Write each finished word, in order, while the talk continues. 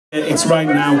It's right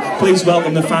now. Please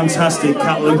welcome the fantastic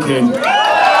Cat Lincoln. Calling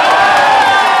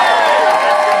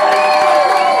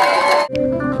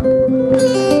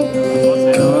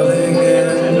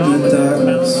in the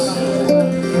darkness,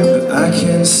 but I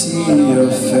can see your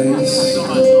face.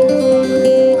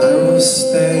 I will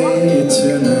stay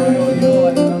tonight,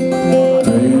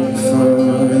 praying for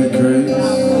your grace.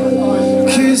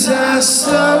 'Cause I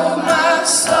sold my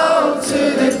soul to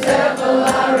the devil,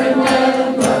 I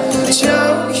remember.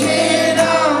 Choking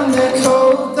on the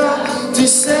cold dark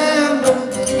December,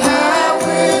 I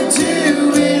would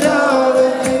do it all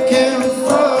again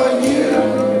for you,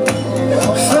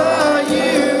 for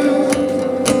you.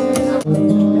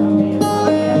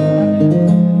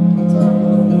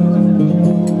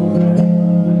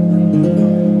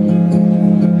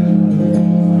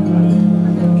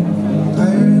 I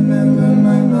remember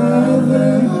my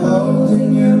mother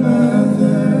holding your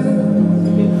mother,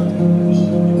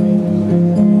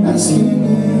 asking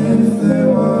if there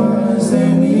was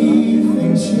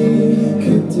anything she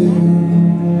could do.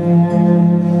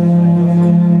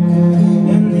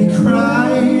 And they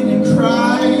cried and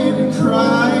cried and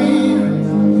cried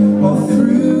all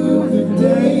through the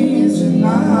days and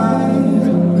nights.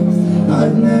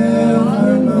 I'd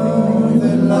never known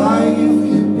that life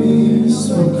could be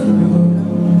so cruel.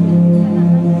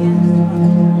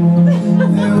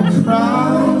 There were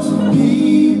crowds of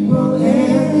people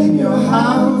in your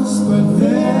house, but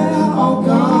they're all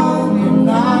gone, and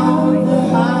now the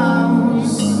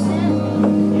house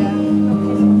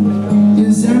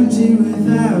is empty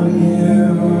without you.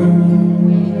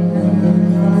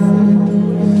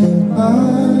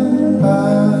 Bye,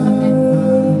 bye,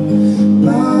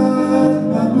 bye,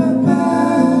 bye, bye,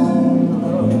 bye,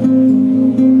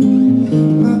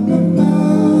 bye, bye,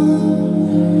 bye.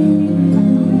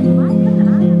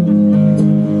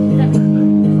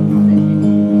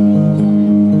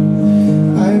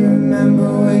 I remember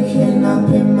waking up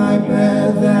in my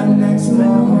bed that next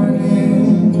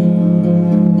morning.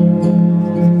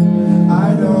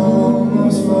 I'd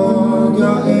almost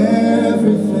forgot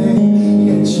everything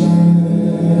had changed.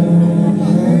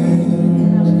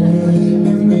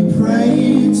 And we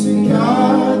prayed to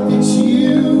God that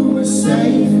you were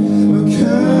safe, but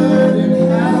couldn't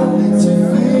help to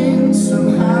think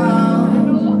somehow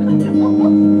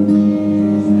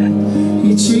he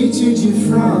cheated you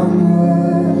from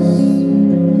us.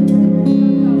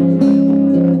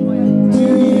 Do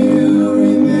you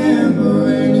remember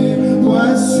when it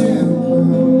was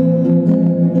simple?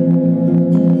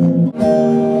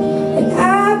 And I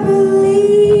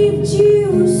believed you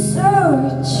were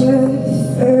such a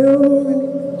fool.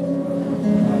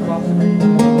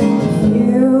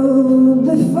 Feel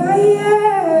the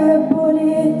fire, but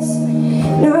it's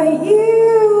not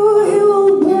you who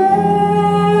will burn.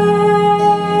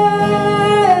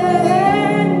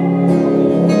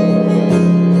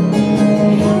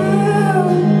 How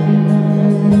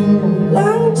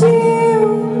long do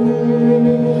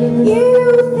you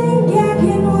think I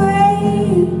can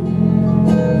wait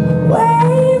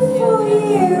for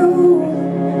you?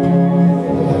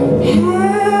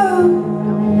 How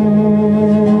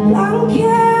long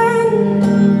can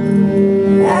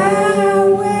I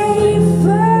wait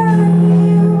for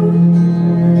you?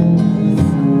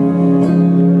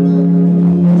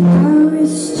 I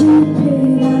was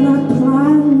stupid and I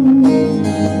planned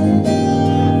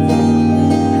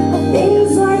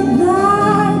things like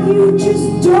that you just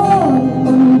don't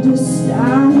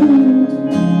understand.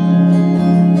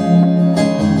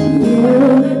 You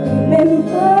meant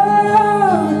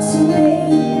more to me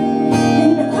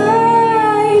than I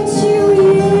to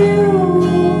you.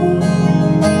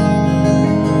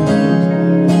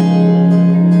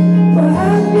 But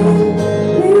I've been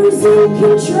losing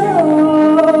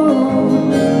control,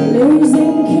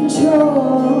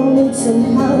 and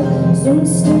somehow some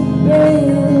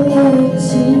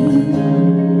stability.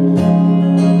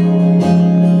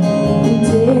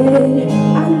 Did I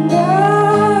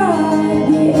not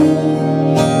give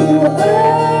you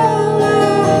all I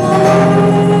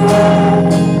had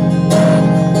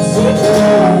to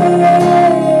give?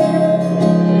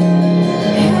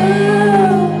 How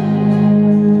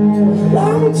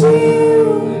long do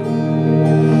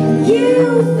you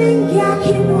think I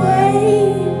can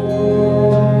wait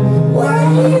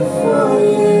for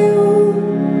you?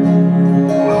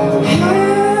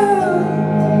 How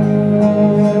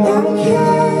long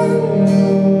can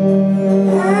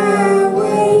I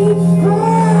wait for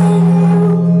you?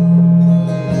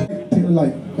 People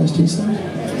like SG stuff.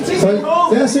 So,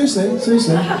 yeah, seriously.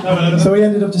 So we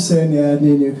ended up just saying, yeah,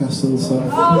 near Newcastle, so.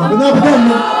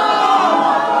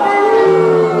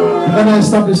 But then I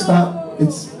established that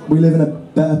we live in a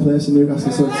better place in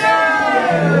Newcastle, so it's...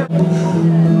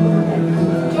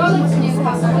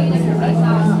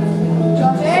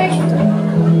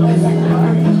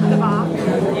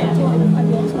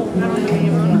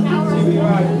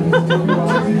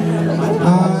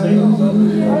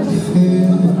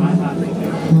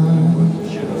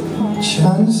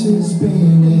 Chances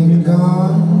being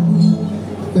gone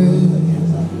with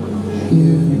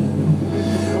you.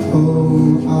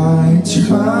 Oh, I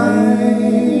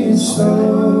tried so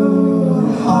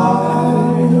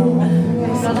hard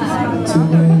to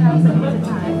win.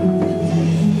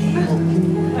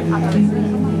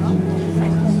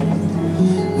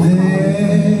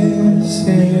 This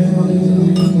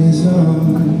is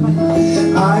all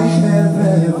I have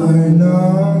ever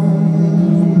known.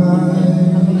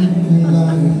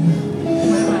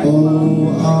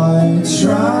 Oh, I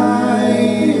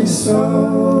tried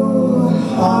so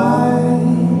hard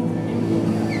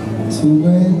to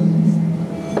win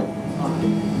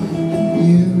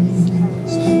you.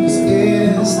 'Cause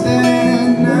is there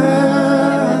nothing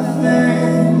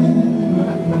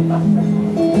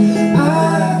I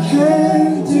can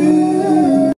do?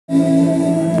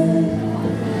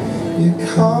 You're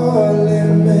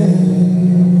calling me.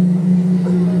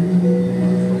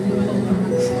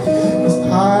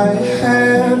 I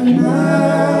have nothing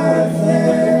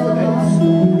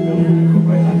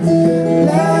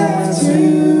left to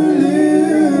lose,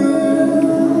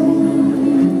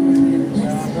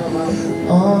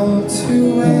 all to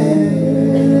win,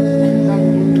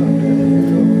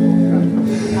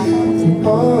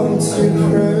 all to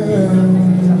prove.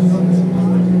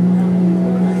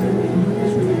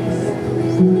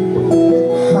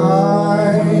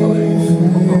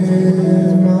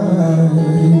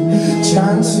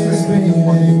 Chances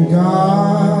being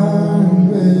gone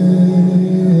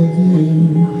with you.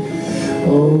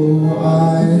 Oh,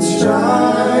 I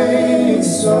tried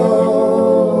so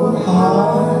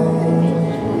hard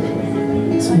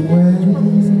to win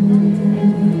you.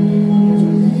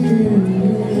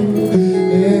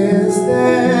 Is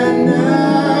there nothing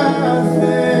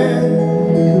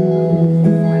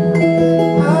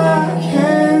I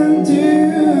can do?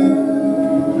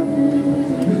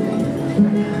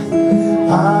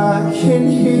 I can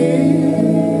hear you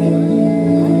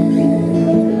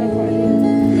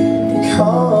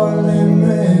calling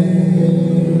me.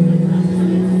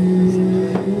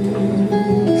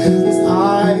 'Cause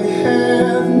I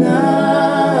have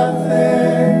nothing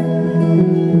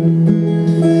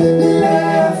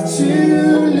left to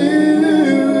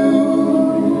lose,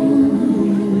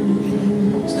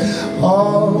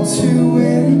 all to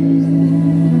win,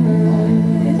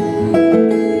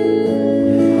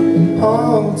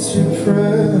 all to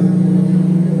prove.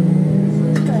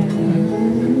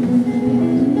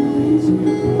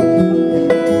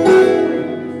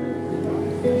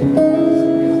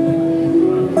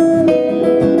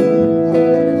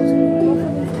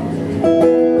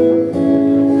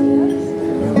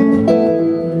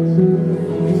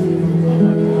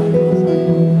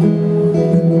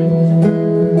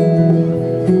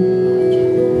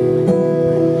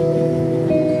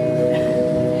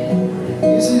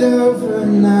 Is it over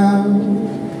now?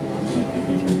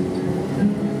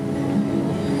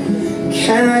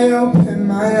 Can I open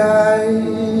my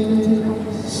eyes?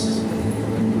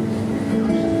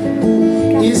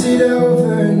 Is it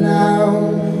over now?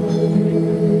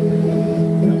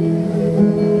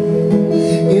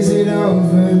 Is it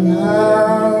over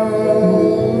now?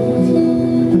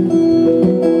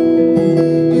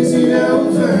 Is it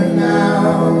over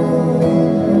now?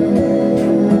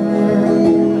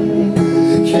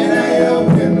 Can I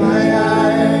open my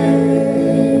eyes?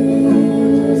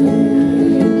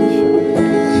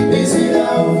 Is it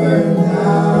over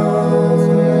now?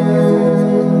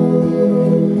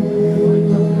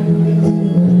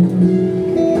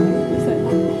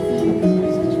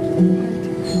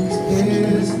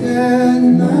 Is there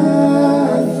nothing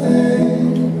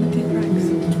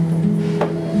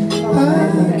I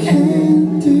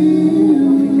can do?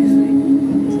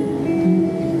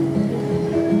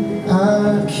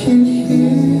 I can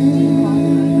hear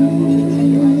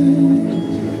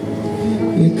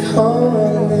you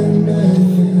calling me.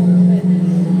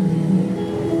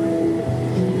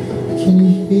 Can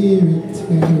you hear it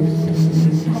too?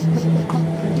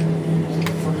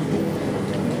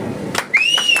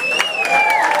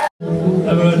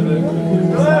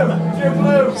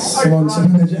 Someone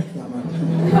in the jacket, that man.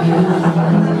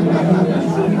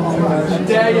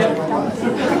 Dare you?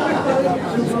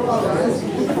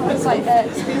 It's like,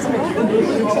 excuse me.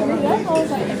 Yeah, I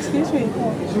was like, excuse me.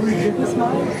 He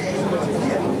smiled.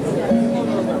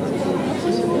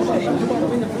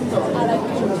 I like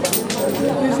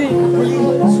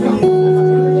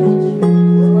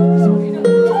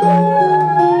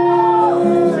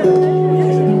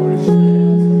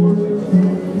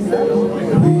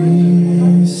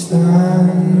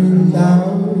stand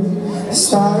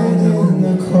outside in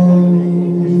the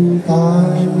cold. I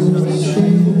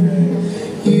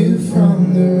shield you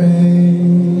from the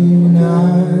rain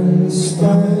and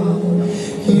spite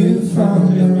you from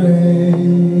the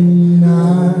rain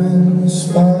and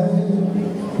spite.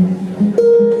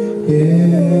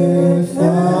 If I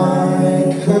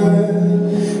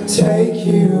could take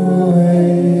you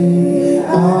away, I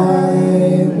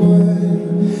would.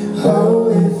 Oh,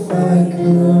 if I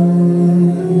could,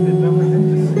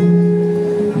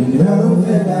 you know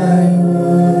that I would.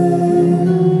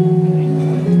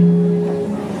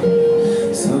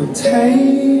 So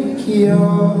take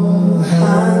your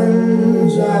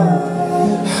hands off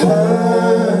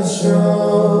her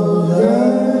shoulder.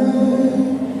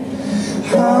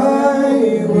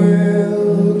 I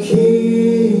will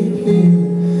keep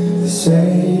you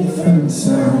safe and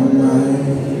sound, my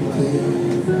dear.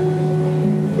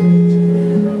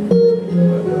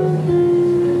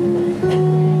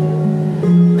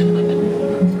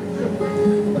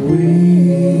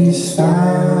 We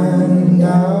stand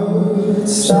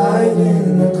outside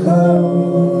in the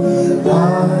cold.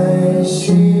 I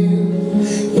shield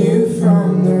you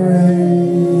from the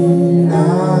rain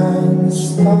and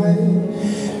spite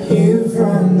you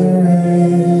from the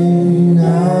rain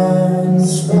and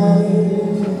spite.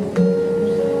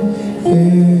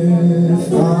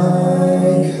 If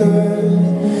I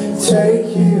could take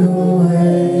you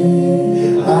away,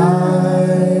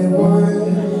 I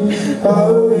would.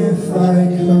 Oh, if I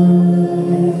could,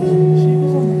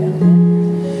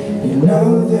 you know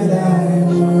that I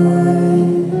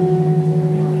would.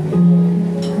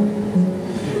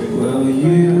 Well,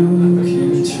 you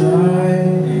can try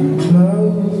and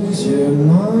close your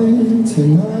mind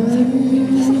tonight.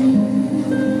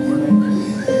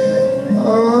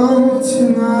 Oh,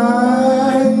 tonight.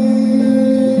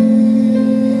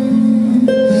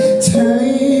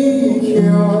 Take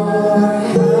your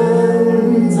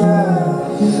hands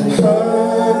off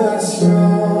her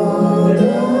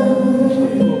shoulder.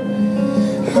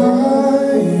 I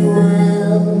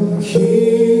will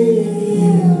keep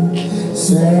you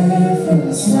safe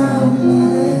and sound.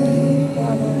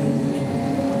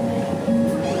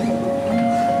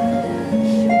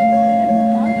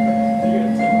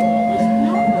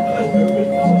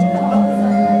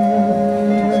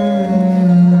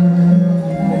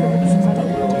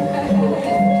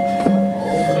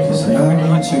 I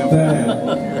want you back.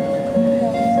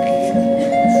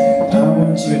 I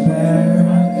want you back.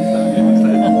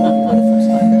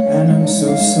 And I'm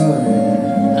so sorry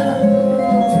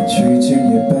for treating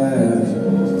you bad.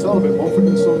 It's all a bit more for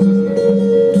songs, isn't it?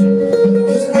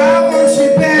 'Cause I want you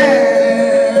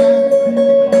back.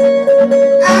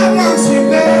 I want you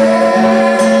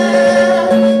back.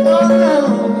 Oh no,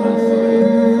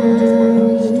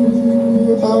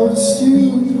 I was stupid.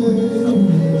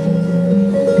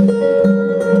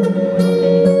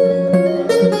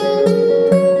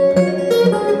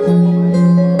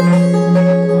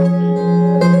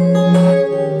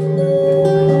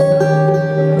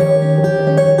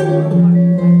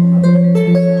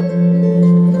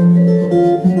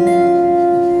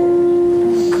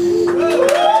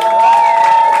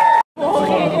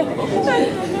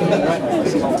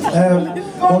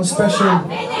 One special.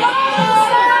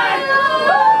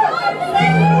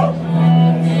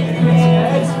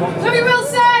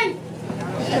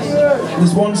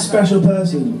 There's one special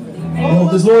person. Well,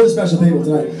 there's loads of special people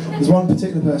tonight. There's one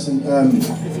particular person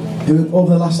who,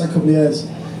 over the last couple of years,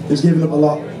 has given up a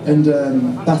lot, and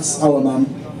that's our man.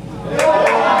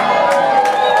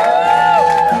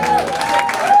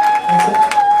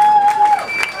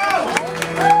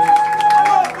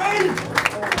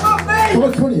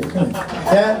 Come on,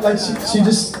 yeah, like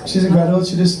she's incredible.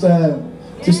 She just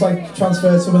like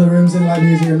transferred some of the rooms in like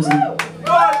museums, and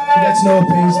she gets no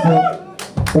peace, but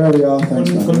where we are, thanks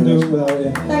man. Couldn't do it without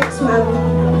you. Thanks, man.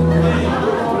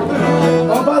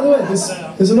 Oh, by the way,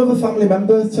 there's another family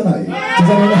member tonight. Does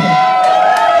anyone know?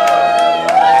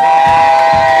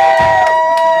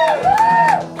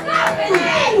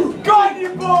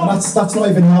 And that's not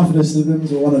even half of the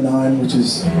siblings, or 1 of 9, which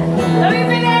is. Love you,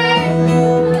 Billy!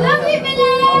 Love you,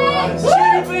 Billy!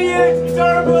 Shitty for you,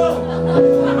 adorable!